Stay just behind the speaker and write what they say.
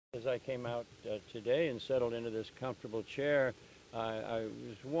As I came out today and settled into this comfortable chair, it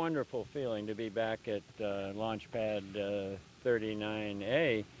was a wonderful feeling to be back at Launch Pad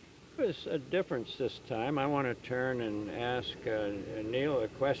 39A. It was a difference this time. I want to turn and ask Neil a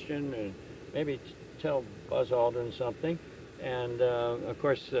question and maybe tell Buzz Aldrin something. And of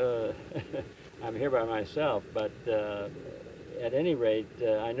course, I'm here by myself, but at any rate,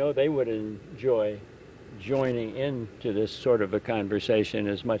 I know they would enjoy joining into this sort of a conversation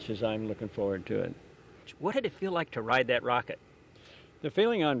as much as I'm looking forward to it. What did it feel like to ride that rocket? The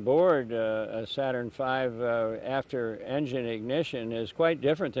feeling on board a Saturn V after engine ignition is quite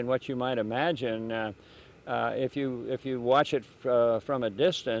different than what you might imagine. If you watch it from a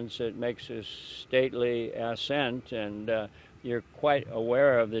distance, it makes a stately ascent, and you're quite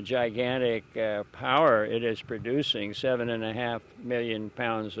aware of the gigantic power it is producing, 7.5 million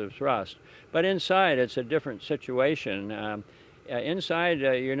pounds of thrust. But inside, it's a different situation. Inside,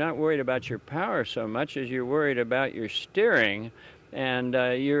 you're not worried about your power so much as you're worried about your steering, and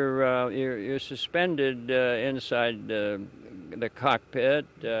you're suspended inside the cockpit,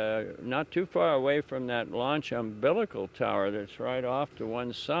 not too far away from that launch umbilical tower that's right off to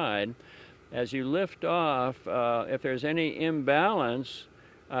one side. As you lift off, if there's any imbalance,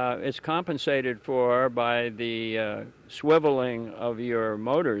 it's compensated for by the swiveling of your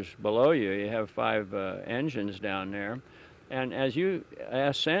motors below you. You have 5 engines down there. And as you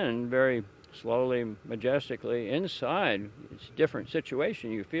ascend very slowly, majestically, inside, it's a different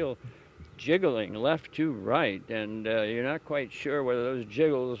situation. You feel jiggling left to right, and you're not quite sure whether those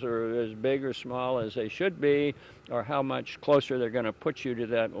jiggles are as big or small as they should be, or how much closer they're going to put you to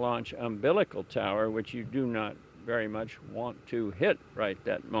that launch umbilical tower, which you do not very much want to hit right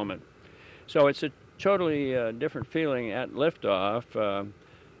that moment. So it's a totally different feeling at liftoff.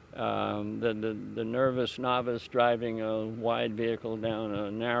 The nervous novice driving a wide vehicle down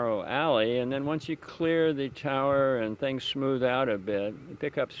a narrow alley, and then once you clear the tower and things smooth out a bit, you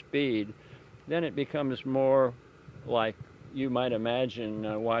pick up speed, then it becomes more like you might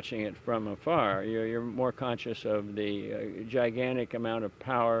imagine watching it from afar. You're more conscious of the gigantic amount of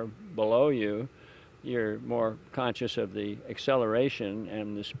power below you. You're more conscious of the acceleration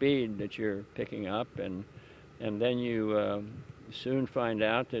and the speed that you're picking up, and then you soon find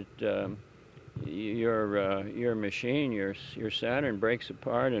out that your machine, your Saturn, breaks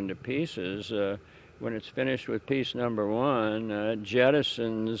apart into pieces. When it's finished with piece number 1,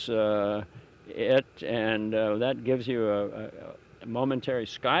 jettisons it, and that gives you a momentary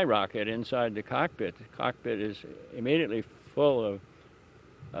skyrocket inside the cockpit. The cockpit is immediately full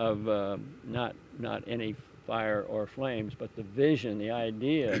of not any fire or flames, but the vision, the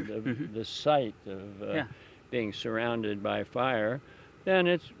idea, the sight of being surrounded by fire.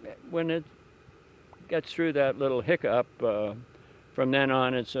 Then when it gets through that little hiccup, from then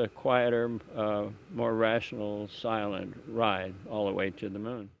on it's a quieter, more rational, silent ride all the way to the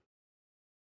moon.